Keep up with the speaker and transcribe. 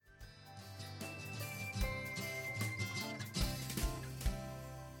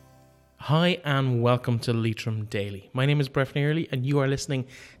Hi and welcome to Leitrim Daily. My name is Breffney Early and you are listening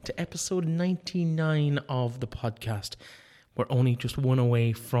to episode 99 of the podcast. We're only just one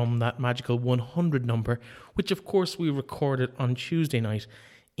away from that magical 100 number, which of course we recorded on Tuesday night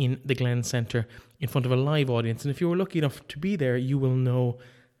in the Glen Centre in front of a live audience. And if you were lucky enough to be there, you will know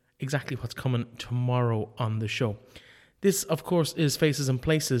exactly what's coming tomorrow on the show. This, of course, is Faces and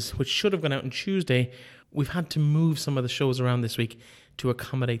Places, which should have gone out on Tuesday. We've had to move some of the shows around this week to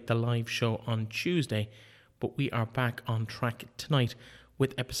accommodate the live show on Tuesday, but we are back on track tonight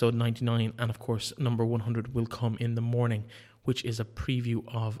with episode 99, and of course number 100 will come in the morning, which is a preview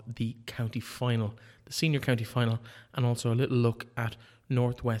of the county final, the senior county final, and also a little look at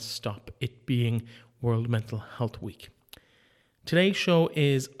Northwest Stop, it being World Mental Health Week. Today's show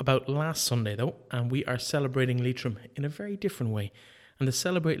is about last Sunday though, and we are celebrating Leitrim in a very different way. And the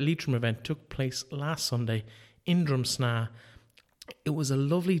Celebrate Leitrim event took place last Sunday in Drumsna. It was a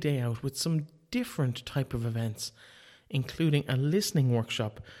lovely day out with some different type of events, including a listening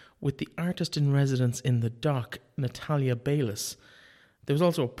workshop with the artist in residence in the dock, Natalia Bayliss. There was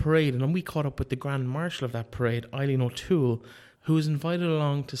also a parade, and we caught up with the Grand Marshal of that parade, Eileen O'Toole, who was invited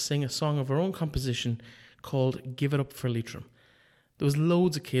along to sing a song of her own composition called Give It Up for Leitrim. There was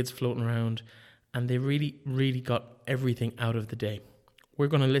loads of kids floating around, and they really got everything out of the day. We're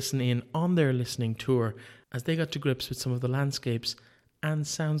going to listen in on their listening tour as they got to grips with some of the landscapes and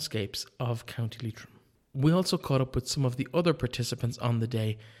soundscapes of County Leitrim. We also caught up with some of the other participants on the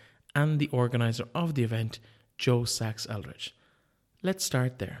day and the organiser of the event, Joe Sachs Eldridge. Let's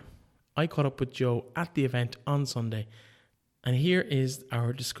start there. I caught up with Joe at the event on Sunday, and here is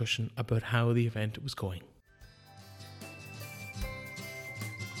our discussion about how the event was going.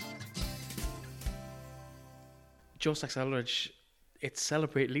 Joe Sachs Eldridge, it's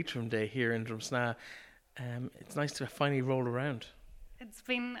Celebrate Leitrim Day here in Drumsna. It's nice to finally roll around. It's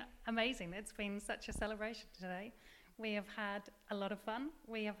been amazing. It's been such a celebration today. We have had a lot of fun.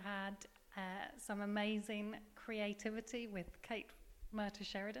 We have had some amazing creativity with Kate Murta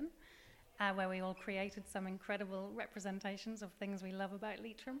Sheridan, where we all created some incredible representations of things we love about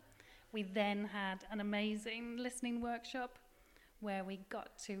Leitrim. We then had an amazing listening workshop where we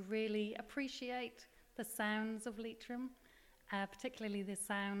got to really appreciate the sounds of Leitrim, particularly the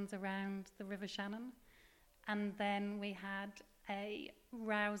sounds around the River Shannon. And then we had a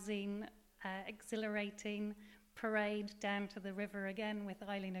rousing, exhilarating parade down to the river again with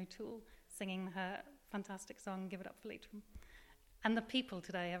Eileen O'Toole singing her fantastic song, Give It Up for Leitrim. And the people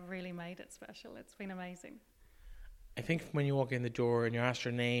today have really made it special. It's been amazing. I think when you walk in the door and you're asked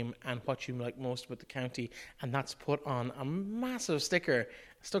your name and what you like most about the county, and that's put on a massive sticker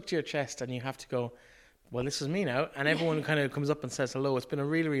stuck to your chest, and you have to go, well, this is me now. And everyone kind of comes up and says hello. It's been a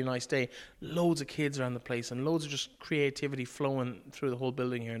really nice day. Loads of kids around the place and loads of just creativity flowing through the whole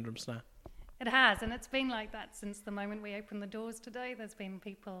building here in Drumsna. It has, and it's been like that since the moment we opened the doors today. There's been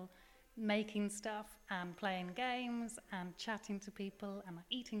people making stuff and playing games and chatting to people and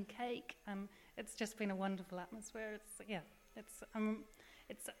eating cake, and it's just been a wonderful atmosphere.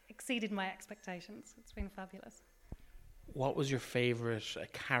 It's exceeded my expectations. It's been fabulous. What was your favourite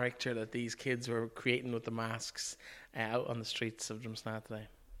character that these kids were creating with the masks out on the streets of Drumsna today?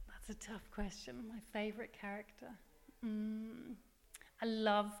 That's a tough question. My favourite character? I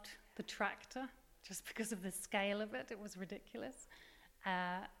loved the tractor just because of the scale of it. It was ridiculous.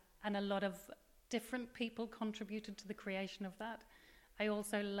 And a lot of different people contributed to the creation of that. I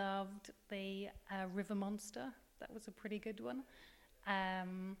also loved the river monster. That was a pretty good one.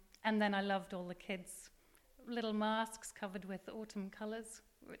 And then I loved all the kids' little masks covered with autumn colours,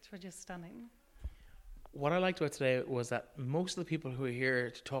 which were just stunning. What I liked about today was that most of the people who are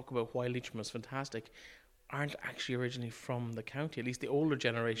here to talk about why Leitrim was fantastic aren't actually originally from the county, at least the older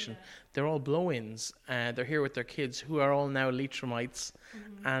generation. Yeah. They're all blow-ins. They're here with their kids who are all now Leitrimites.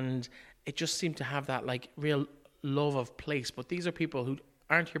 Mm-hmm. And it just seemed to have that like real love of place. But these are people who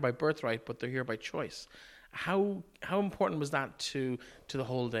aren't here by birthright, but they're here by choice. How important was that to the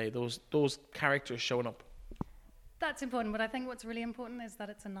whole day, those characters showing up? That's important, but I think what's really important is that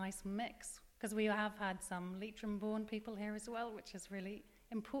it's a nice mix, because we have had some Leitrim-born people here as well, which is really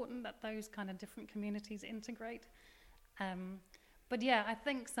important that those kind of different communities integrate. But yeah, I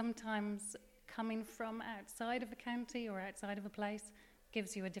think sometimes coming from outside of a county or outside of a place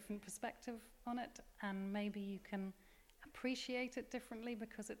gives you a different perspective on it, and maybe you can appreciate it differently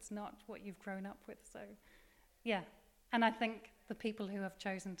because it's not what you've grown up with. So yeah, and I think the people who have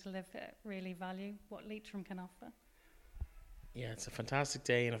chosen to live here really value what Leitrim can offer. Yeah, it's a fantastic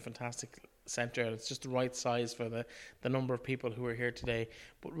day and a fantastic centre. It's just the right size for the number of people who are here today.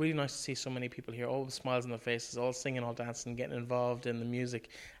 But really nice to see so many people here, all with smiles on their faces, all singing, all dancing, getting involved in the music.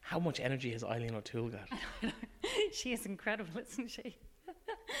 How much energy has Eileen O'Toole got? She is incredible, isn't she?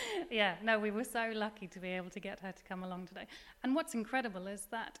 Yeah, no, we were so lucky to be able to get her to come along today. And what's incredible is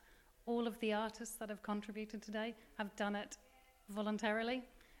that all of the artists that have contributed today have done it voluntarily.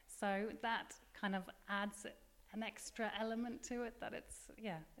 So that kind of adds an extra element to it, that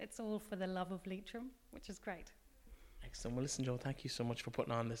it's all for the love of Leitrim, which is great. Excellent. Well, listen, Joe, thank you so much for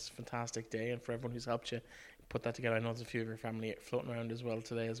putting on this fantastic day and for everyone who's helped you put that together. I know there's a few of your family floating around as well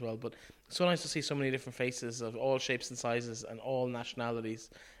today as well, but it's so nice to see so many different faces of all shapes and sizes and all nationalities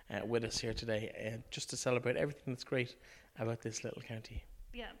with us here today, just to celebrate everything that's great about this little county.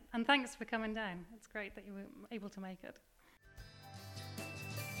 Yeah, and thanks for coming down. It's great that you were able to make it.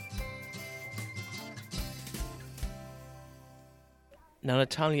 Now,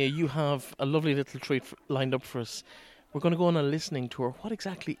 Natalia, you have a lovely little treat lined up for us. We're going to go on a listening tour. What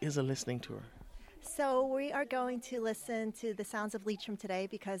exactly is a listening tour? So we are going to listen to the sounds of Leitrim today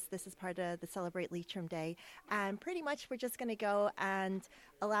because this is part of the Celebrate Leitrim Day. And pretty much we're just going to go and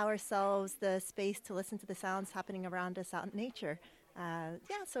allow ourselves the space to listen to the sounds happening around us out in nature.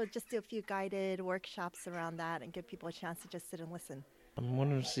 So just do a few guided workshops around that and give people a chance to just sit and listen. I'm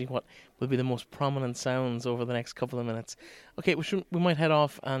wondering to see what will be the most prominent sounds over the next couple of minutes. Okay, we might head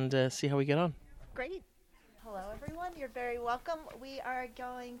off and see how we get on. Great. Hello, everyone. You're very welcome. We are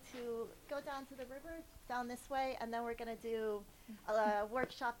going to go down to the river down this way, and then we're going to do a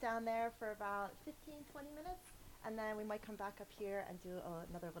workshop down there for about 15, 20 minutes, and then we might come back up here and do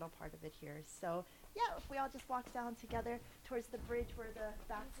another little part of it here. So, if we all just walk down together towards the bridge where the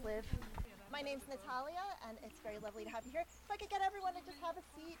bats live. My name's Natalia, and it's very lovely to have you here. If I could get everyone to just have a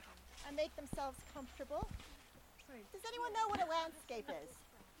seat and make themselves comfortable. Does anyone know what a landscape is?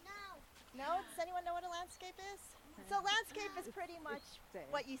 No? Does anyone know what a landscape is? So landscape is pretty much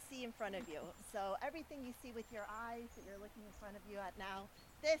what you see in front of you. So everything you see with your eyes that you're looking in front of you at now,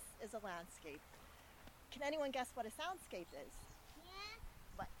 this is a landscape. Can anyone guess what a soundscape is? Yeah.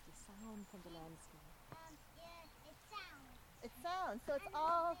 What's the sound from the landscape? It sounds. It sounds. So it's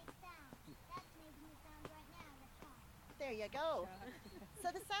all... That's making it sound right now. That's all. There you go.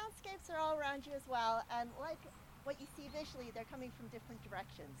 So the soundscapes are all around you as well, and like what you see visually, they're coming from different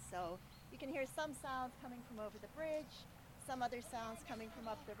directions. So you can hear some sounds coming from over the bridge, some other sounds coming from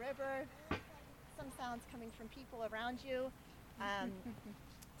up the river, some sounds coming from people around you.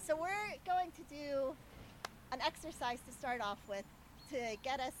 So we're going to do an exercise to start off with to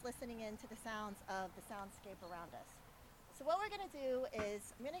get us listening into the sounds of the soundscape around us. So what we're going to do is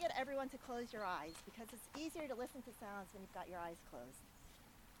I'm going to get everyone to close your eyes because it's easier to listen to sounds when you've got your eyes closed.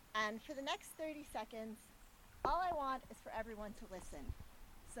 And for the next 30 seconds, all I want is for everyone to listen.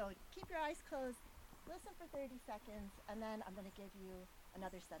 So keep your eyes closed, listen for 30 seconds, and then I'm going to give you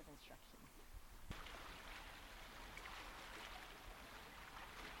another set of instructions.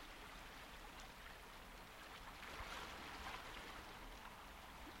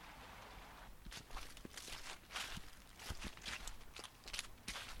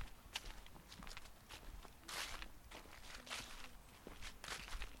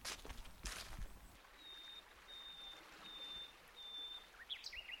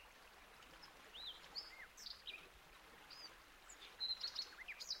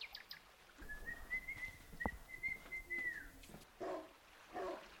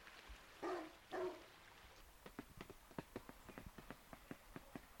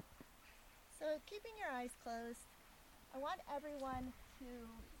 So keeping your eyes closed, I want everyone to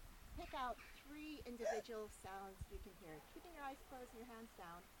pick out 3 individual sounds you can hear. Keeping your eyes closed and your hands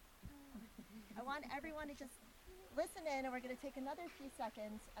down. I want everyone to just listen in, and we're going to take another few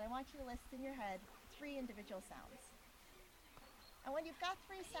seconds, and I want you to list in your head 3 individual sounds. And when you've got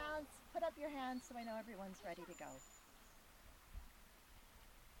 3 sounds, put up your hands so I know everyone's ready to go.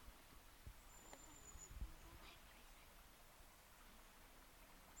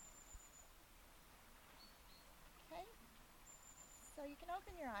 So you can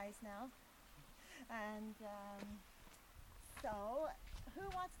open your eyes now. And so who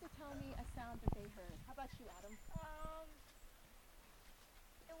wants to tell me a sound that they heard? How about you, Adam?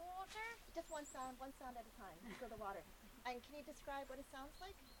 The water. Just one sound at a time. Let's go the water. And can you describe what it sounds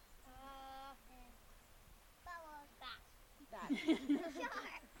like? Bubbles back. That. Sure.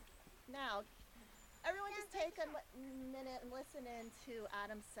 Now, everyone just take a minute and listen in to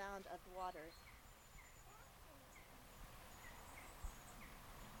Adam's sound of the water.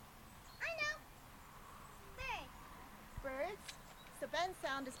 I know. Birds. Birds? So Ben's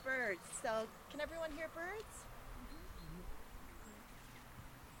sound is birds. So can everyone hear birds?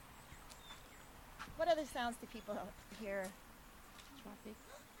 What other sounds do people hear? Traffic.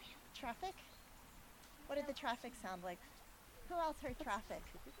 Traffic? What did the traffic sound like? Who else heard traffic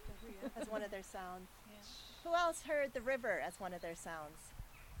as one of their sounds? Who else heard the river as one of their sounds?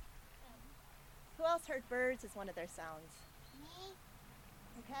 Who else heard birds as one of their sounds? Me.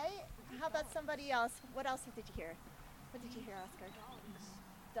 Okay, how about somebody else? What else did you hear? What did you hear, Oscar?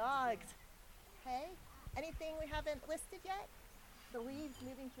 Dogs. Okay, anything we haven't listed yet? The leaves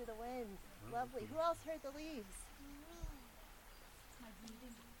moving through the wind. Lovely. Who else heard the leaves?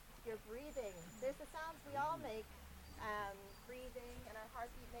 You're breathing. There's the sounds we all make. Breathing, and our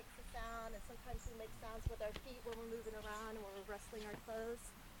heartbeat makes a sound, and sometimes we make sounds with our feet when we're moving around and when we're rustling our clothes.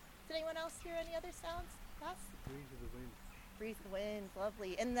 Did anyone else hear any other sounds? Yes? Breeze of the wind. Breeze the wind,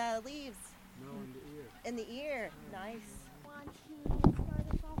 lovely. In the leaves, No, in the ear. in the ear, nice. Want to start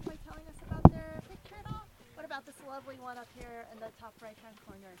us off by telling us about their picture at all? What about this lovely one up here in the top right-hand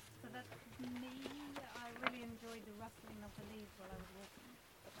corner? So that's me. I really enjoyed the rustling of the leaves while I was walking.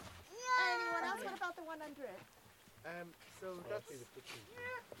 Anyone else? What about the one under it? So that's, if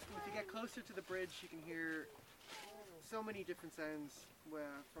you get closer to the bridge, you can hear so many different sounds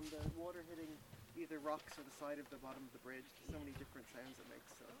from the water hitting either rocks or the side of the bottom of the bridge. There's so many different sounds it makes.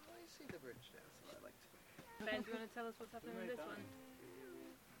 So I see the bridge now, so I like to. Ben, do you want to tell us what's happening with this one?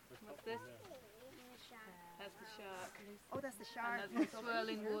 What's this? That's the shark. Oh, that's the And shark. there's the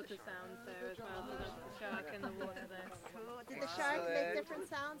swirling water sounds there as well. So that's the shark in the water there. Cool. Did the shark make different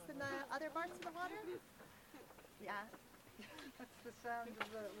sounds than the other parts of the water? Yeah. That's the sound of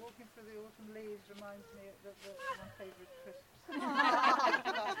walking through the autumn leaves reminds me of my favourite crisps.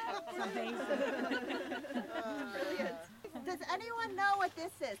 Brilliant. Does anyone know what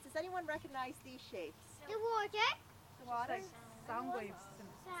this is? Does anyone recognize these shapes? The water. The water? Sound waves.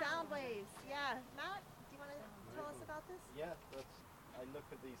 Sound waves. Yeah. Matt, do you want to tell us about this? Yeah, I look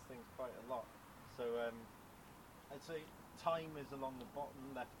at these things quite a lot. So I'd say time is along the bottom,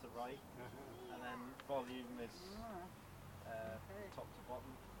 left to right, and then volume is top to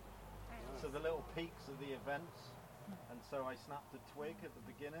bottom. So the little peaks are the events, and so I snapped a twig at the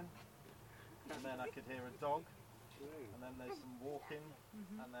beginning, and then I could hear a dog, and then there's some walking,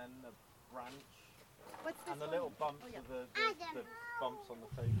 and then a branch, What's this and the one? little bumps Oh, yeah. are the bumps on the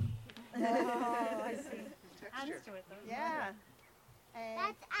face. Oh, I see. Hands to it though. Yeah. And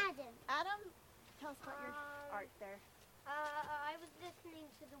That's Adam. Adam, tell us about your art there. I was listening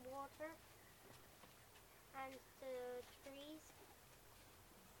to the water and the trees.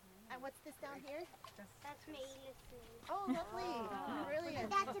 And what's this down here? That's me listening. Oh, lovely. Brilliant.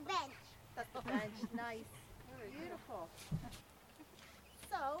 That's a bench. That's the bench. Nice. Beautiful.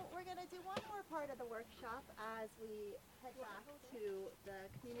 So we're going to do one more part of the workshop as we head back to the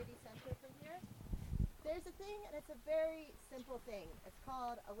community center from here. There's a thing, and it's a very simple thing. It's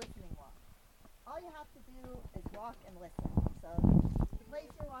called a listening walk. All you have to do is walk and listen. So the place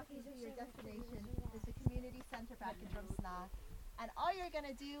you're walking to, your destination, is the community center back in Drumsna. And all you're going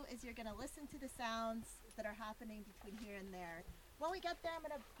to do is you're going to listen to the sounds that are happening between here and there. When we get there, I'm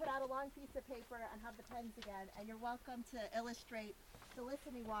going to put out a long piece of paper and have the pens again, and you're welcome to illustrate the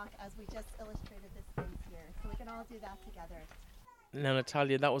listening walk as we just illustrated this space here. So we can all do that together. Now,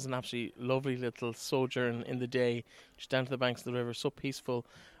 Natalia, that was an absolutely lovely little sojourn in the day, just down to the banks of the river, so peaceful.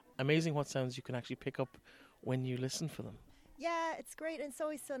 Amazing what sounds you can actually pick up when you listen for them. Yeah, it's great, and it's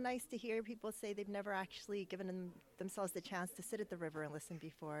always so nice to hear people say they've never actually given themselves the chance to sit at the river and listen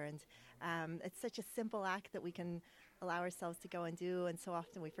before. And it's such a simple act that we can allow ourselves to go and do, and so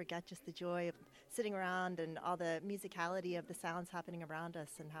often we forget just the joy of sitting around and all the musicality of the sounds happening around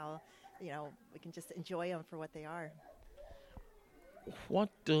us, and how, we can just enjoy them for what they are. What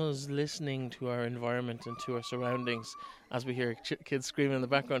does listening to our environment and to our surroundings, as we hear kids screaming in the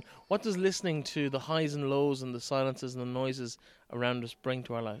background, what does listening to the highs and lows and the silences and the noises around us bring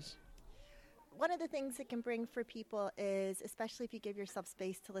to our lives? One of the things it can bring for people is, especially if you give yourself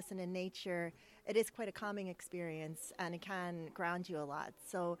space to listen in nature, it is quite a calming experience, and it can ground you a lot.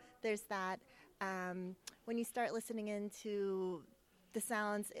 So there's that. When you start listening into the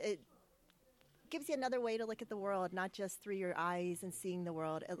sounds, it gives you another way to look at the world, not just through your eyes and seeing the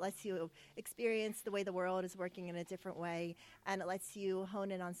world. It lets you experience the way the world is working in a different way, and it lets you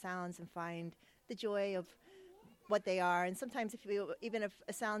hone in on sounds and find the joy of what they are. And sometimes even if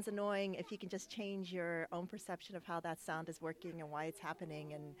a sound's annoying, if you can just change your own perception of how that sound is working and why it's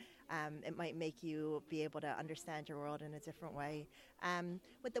happening, and it might make you be able to understand your world in a different way.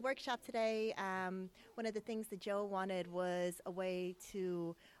 With the workshop today, one of the things that Joe wanted was a way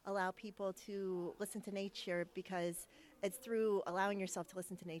to allow people to listen to nature, because it's through allowing yourself to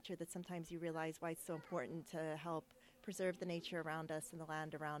listen to nature that sometimes you realize why it's so important to help preserve the nature around us and the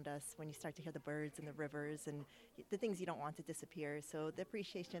land around us when you start to hear the birds and the rivers and the things you don't want to disappear. So the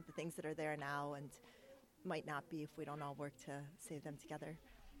appreciation of the things that are there now and might not be if we don't all work to save them together.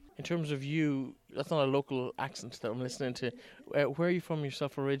 In terms of you, that's not a local accent that I'm listening to. Where are you from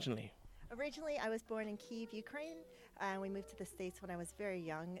yourself originally? Originally, I was born in Kyiv, Ukraine, and we moved to the States when I was very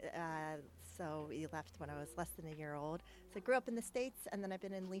young, so we left when I was less than a year old. So I grew up in the States, and then I've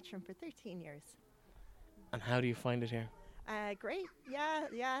been in Leitrim for 13 years. And how do you find it here? Great,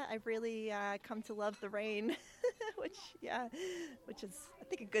 yeah. I've really come to love the rain, which is, I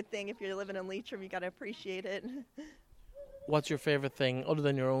think, a good thing. If you're living in Leitrim, you got to appreciate it. What's your favourite thing, other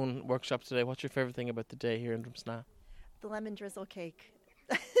than your own workshop today, what's your favourite thing about the day here in Drumsna? The lemon drizzle cake.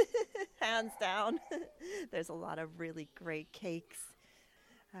 Hands down. There's a lot of really great cakes.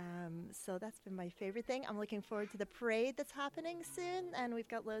 So that's been my favorite thing. I'm looking forward to the parade that's happening soon, and we've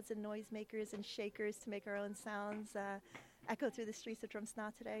got loads of noisemakers and shakers to make our own sounds echo through the streets of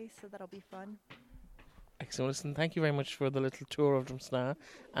Drumsna today, so that'll be fun. Excellent. Listen, thank you very much for the little tour of Drumsna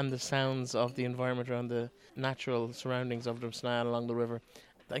and the sounds of the environment around the natural surroundings of Drumsna along the river.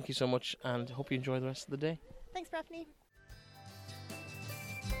 Thank you so much, and hope you enjoy the rest of the day. Thanks, Breffney.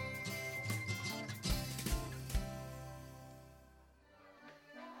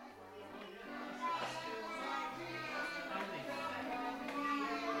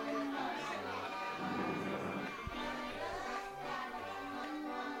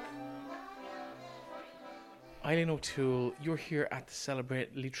 Eileen O'Toole, you're here at the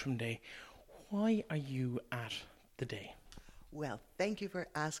Celebrate Leitrim Day. Why are you at the day? Well, thank you for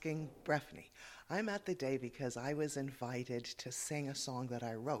asking, Breffney. I'm at the day because I was invited to sing a song that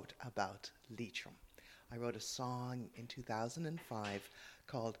I wrote about Leitrim. I wrote a song in 2005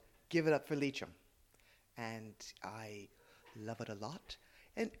 called Give It Up for Leitrim, and I love it a lot.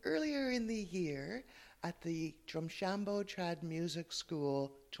 And earlier in the year, at the Drumshanbo Trad Music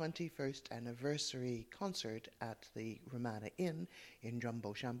School 21st anniversary concert at the Romana Inn in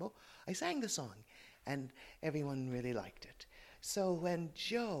Drumshanbo, I sang the song, and everyone really liked it. So when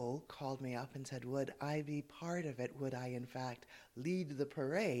Joe called me up and said, would I be part of it, would I in fact lead the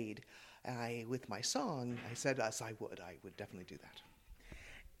parade with my song, I said, yes, I would definitely do that.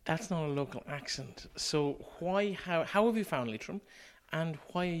 That's not a local accent. So how have you found Leitrim, and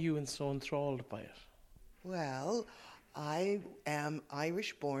why are you so enthralled by it? Well, I am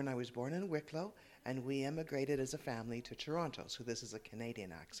Irish born. I was born in Wicklow, and we emigrated as a family to Toronto, so this is a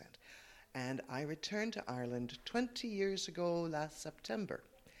Canadian accent. And I returned to Ireland 20 years ago last September.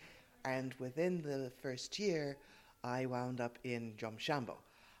 And within the first year, I wound up in Drumshanbo.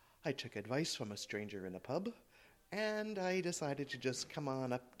 I took advice from a stranger in a pub, and I decided to just come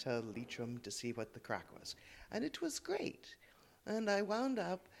on up to Leitrim to see what the crack was. And it was great. And I wound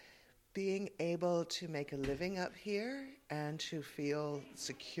up being able to make a living up here and to feel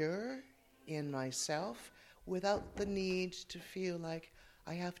secure in myself without the need to feel like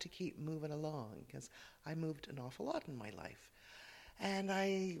I have to keep moving along, because I moved an awful lot in my life. And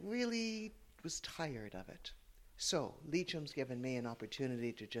I really was tired of it. So Leitrim's given me an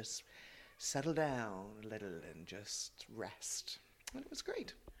opportunity to just settle down a little and just rest. And it was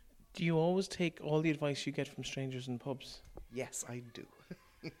great. Do you always take all the advice you get from strangers in pubs? Yes, I do.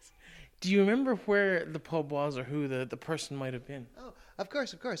 Do you remember where the pub was or who the person might have been? Oh, of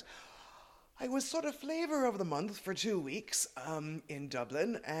course. I was sort of flavour of the month for 2 weeks in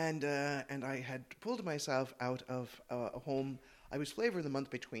Dublin, and I had pulled myself out of a home. I was flavour of the month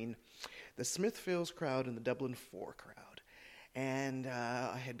between the Smithfields crowd and the Dublin 4 crowd. And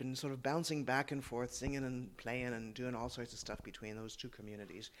I had been sort of bouncing back and forth, singing and playing and doing all sorts of stuff between those two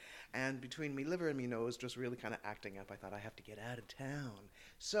communities. And between me liver and me nose, just really kind of acting up. I thought I have to get out of town.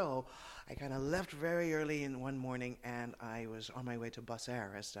 So I kind of left very early in one morning, and I was on my way to Bus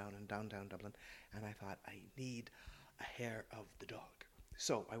Éireas down in downtown Dublin. And I thought, I need a hair of the dog.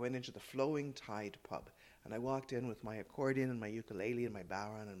 So I went into the Flowing Tide pub, and I walked in with my accordion and my ukulele and my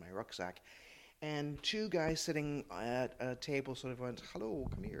baron and my rucksack. And two guys sitting at a table sort of went, hello,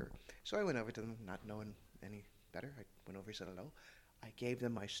 come here. So I went over to them, not knowing any better. I went over and said hello. I gave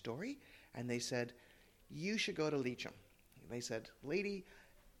them my story, and they said, you should go to Leitrim. They said, lady,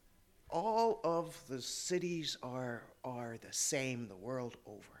 all of the cities are the same the world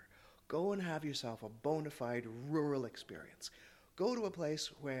over. Go and have yourself a bona fide rural experience. Go to a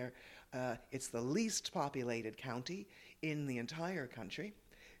place where it's the least populated county in the entire country,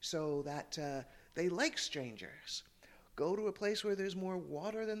 so that they like strangers. Go to a place where there's more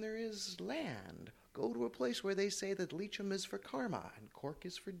water than there is land. Go to a place where they say that Leitrim is for karma and Cork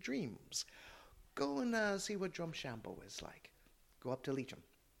is for dreams. Go and see what Drumshanbo is like. Go up to Leitrim.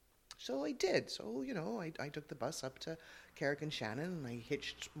 So I did. So, I took the bus up to Carrick-on-Shannon, and I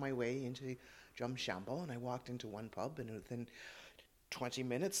hitched my way into Drumshambo, and I walked into one pub, and within 20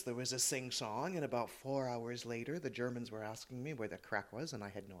 minutes there was a sing-song, and about 4 hours later the Germans were asking me where the crack was, and I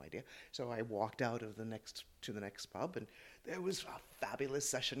had no idea. So I walked out of to the next pub, and there was a fabulous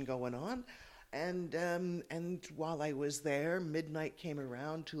session going on. And while I was there, midnight came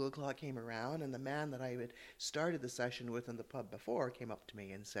around, 2 o'clock came around, and the man that I had started the session with in the pub before came up to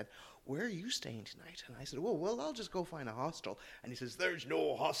me and said, "Where are you staying tonight?" And I said, well, I'll just go find a hostel. And he says, "There's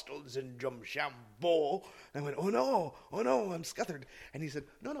no hostels in Drumshambo." And I went, oh no, I'm scuttered. And he said,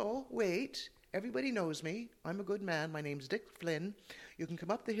 no, wait. Everybody knows me. I'm a good man. My name's Dick Flynn. You can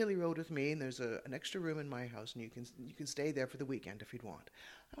come up the hilly road with me, and there's an extra room in my house, and you can stay there for the weekend if you'd want.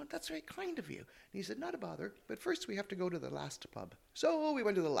 I went, "That's very kind of you." And he said, "Not a bother, but first we have to go to the last pub." So we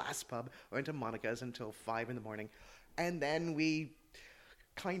went to the last pub. Went to Monica's until 5 in the morning, and then we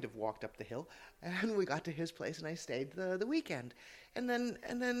kind of walked up the hill, and we got to his place, and I stayed the weekend. And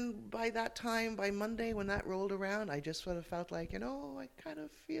then by that time, by Monday, when that rolled around, I just sort of felt like, I kind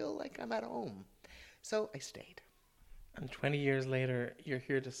of feel like I'm at home. So I stayed. And 20 years later, you're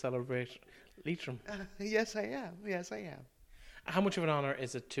here to celebrate Leitrim. Yes, I am. How much of an honour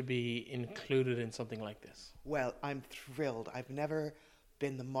is it to be included in something like this? Well, I'm thrilled. I've never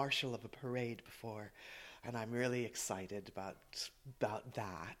been the marshal of a parade before, and I'm really excited about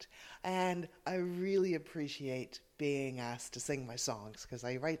that. And I really appreciate being asked to sing my songs, because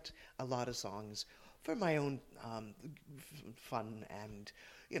I write a lot of songs for my own fun and,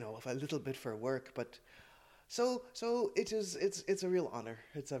 a little bit for work. But so it's a real honor.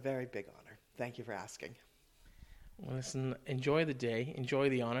 It's a very big honor. Thank you for asking. Well, listen, enjoy the day, enjoy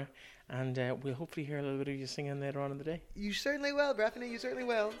the honour, and we'll hopefully hear a little bit of you singing later on in the day. You certainly will, Breffney, you certainly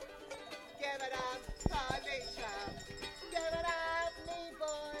will. Give it up for Leitrim, give it up, me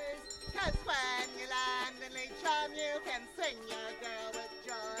boys, 'cause when you land in Leitrim, you can sing your girl with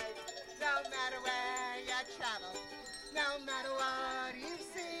joy. No matter where you travel, no matter what you've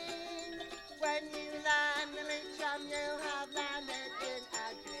seen, when you land in Leitrim, you have landed in a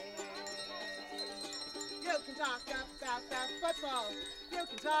dream. You can talk about the football, you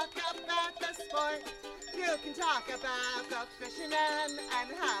can talk about the sport, you can talk about the fishermen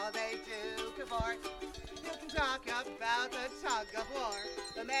and how they do cavort. You can talk about the tug of war,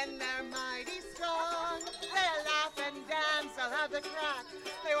 the men they're mighty strong. They'll laugh and dance, they'll have the crack,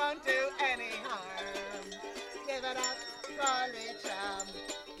 they won't do any harm. Give it up for Leitrim,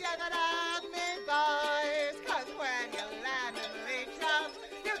 give it up, me boys, 'cause when you land in Leitrim,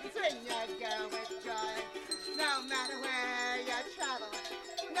 you can swing your girl with joy. No matter where you travel,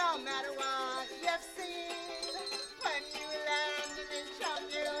 no matter what you've seen, when you land in Leitrim,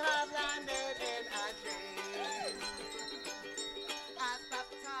 you have landed in a dream. Up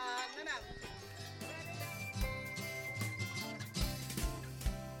on the mountain.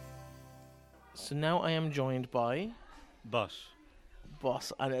 So now I am joined by Boss,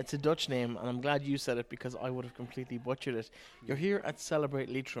 and it's a Dutch name, and I'm glad you said it because I would have completely butchered it. You're here at Celebrate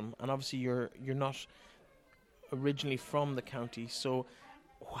Leitrim, and obviously you're not originally from the county, so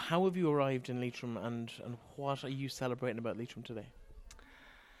how have you arrived in Leitrim, and what are you celebrating about Leitrim today?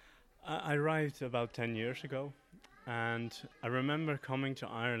 I arrived about 10 years ago, and I remember coming to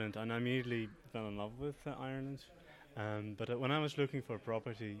Ireland, and I immediately fell in love with Ireland. But when I was looking for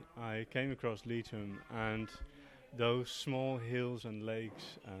property, I came across Leitrim, and those small hills and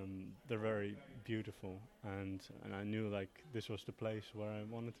lakes, they're very beautiful, and I knew like this was the place where I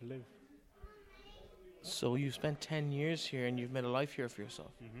wanted to live. So you've spent 10 years here, and you've made a life here for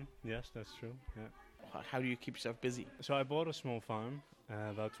yourself. Yes, that's true. Yeah. How do you keep yourself busy? So I bought a small farm,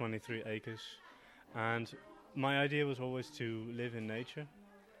 about 23 acres, and my idea was always to live in nature.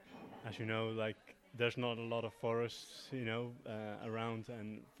 As you know, like there's not a lot of forests, around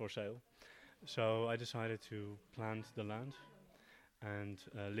and for sale. So I decided to plant the land and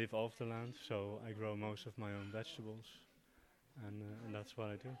live off the land. So I grow most of my own vegetables, and that's what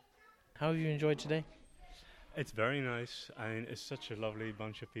I do. How have you enjoyed today? It's very nice. I mean, it's such a lovely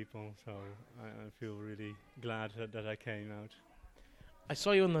bunch of people, so I feel really glad that I came out. I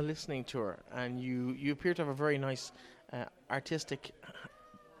saw you on the listening tour, and you appear to have a very nice artistic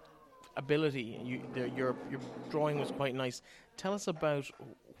ability. Your drawing was quite nice. Tell us about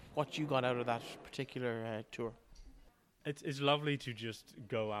what you got out of that particular tour. It's lovely to just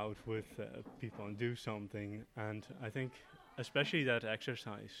go out with people and do something, and I think especially that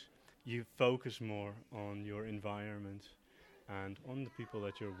exercise, you focus more on your environment and on the people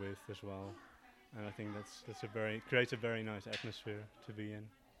that you're with as well. And I think that's creates a very nice atmosphere to be in.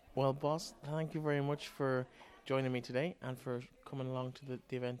 Well, boss, thank you very much for joining me today and for coming along to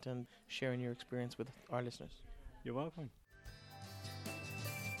the event and sharing your experience with our listeners. You're welcome.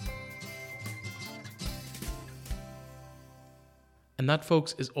 And that,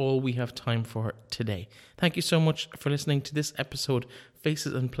 folks, is all we have time for today. Thank you so much for listening to this episode,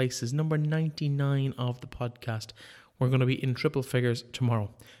 Faces and Places, number 99 of the podcast. We're going to be in triple figures tomorrow.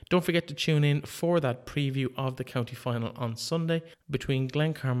 Don't forget to tune in for that preview of the county final on Sunday between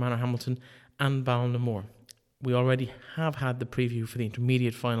Glencar Manor Hamilton and Ballinamore. We already have had the preview for the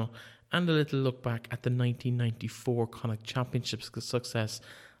intermediate final and a little look back at the 1994 Connacht Championships success.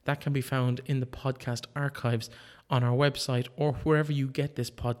 That can be found in the podcast archives on our website or wherever you get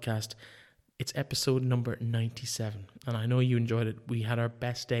this podcast. It's episode number 97. And I know you enjoyed it. We had our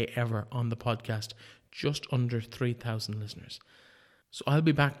best day ever on the podcast. Just under 3,000 listeners. So I'll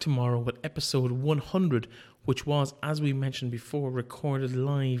be back tomorrow with episode 100, which was, as we mentioned before, recorded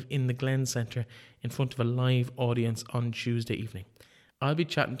live in the Glen Centre in front of a live audience on Tuesday evening. I'll be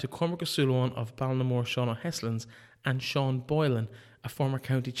chatting to Cormac O'Sullivan of Ballinamore Sean O'Heslins and Sean Boylan, a former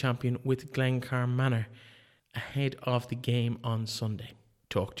county champion with Glencar Manor, ahead of the game on Sunday.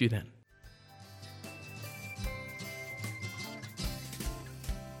 Talk to you then.